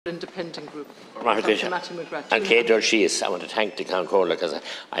Independent Group. Mattie McGrath. And Kate she is. I want to thank the Controller because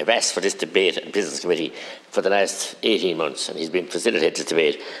I've asked for this debate at the Business Committee for the last 18 months, and he's been facilitating this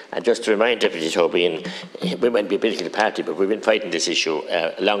debate. And just to remind Deputy Toby, we might be a political party, but we've been fighting this issue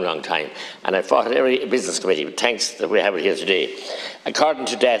a long, long time. And I fought at every Business Committee, but thanks that we have it here today. According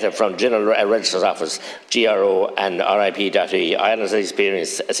to data from General Registrar's Office, GRO and RIP.ie, Ireland has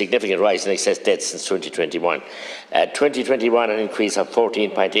experienced a significant rise in excess deaths since 2021. 2021, an increase of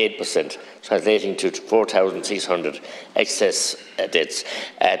 14.8%, translating to 4,600 excess deaths.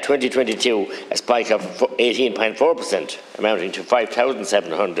 2022, a spike of 18.4%, amounting to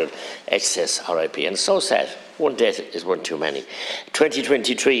 5,700 excess RIP. And so sad. One death is one too many.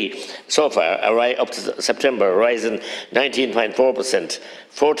 2023, so far, up to September, a rise in 19.4%,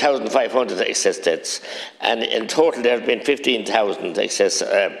 4,500 excess deaths. And in total, there have been 15,000 excess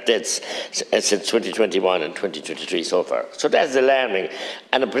deaths since 2021 and 2023 so far. So that's alarming.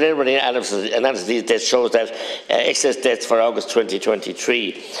 And a preliminary analysis of these deaths shows that excess deaths for August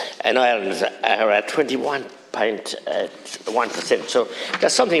 2023 in Ireland are at 21.1%. So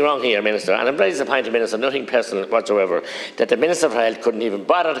there's something wrong here, Minister, and I'm very disappointed, Minister, nothing personal whatsoever, that the Minister for Health couldn't even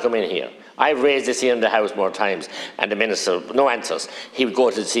bother to come in here. I've raised this here in the House more times, and the Minister, no answers. He would go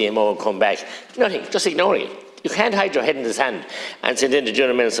to the CMO and come back. Nothing, just ignoring it. You can't hide your head in the sand and send in the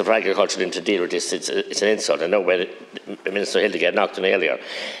General Minister for Agriculture in to deal with this. It's an insult. I know where Minister Hildegarde knocked in earlier.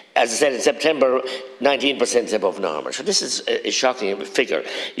 As I said, in September, 19% above normal. So this is a shocking figure.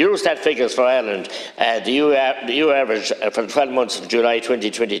 Eurostat figures for Ireland, the EU average for the 12 months of July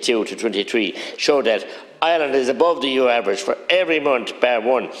 2022 to 23 show that Ireland is above the EU average for every month bar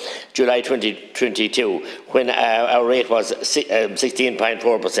one, July 2022, when our rate was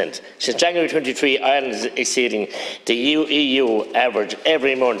 16.4%. Since January 23, Ireland is exceeding the EU average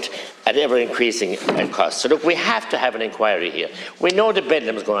every month at ever-increasing cost. So look, we have to have an inquiry here. We know the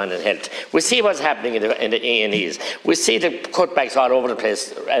bedlam's going on in health. We see what's happening in the A&Es. We see the cutbacks all over the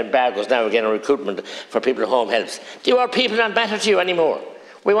place, embargoes now again on recruitment for people at home helps. Do our people not matter to you anymore?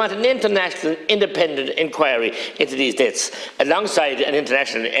 We want an international independent inquiry into these deaths, alongside an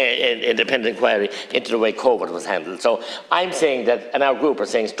international independent inquiry into the way COVID was handled. So I'm saying that, and our group are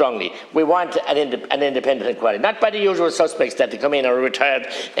saying strongly, we want an independent inquiry, not by the usual suspects that they come in or a retired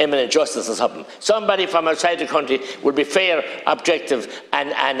eminent justice or something. Somebody from outside the country would be fair, objective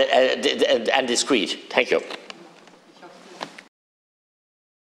and discreet. Thank you.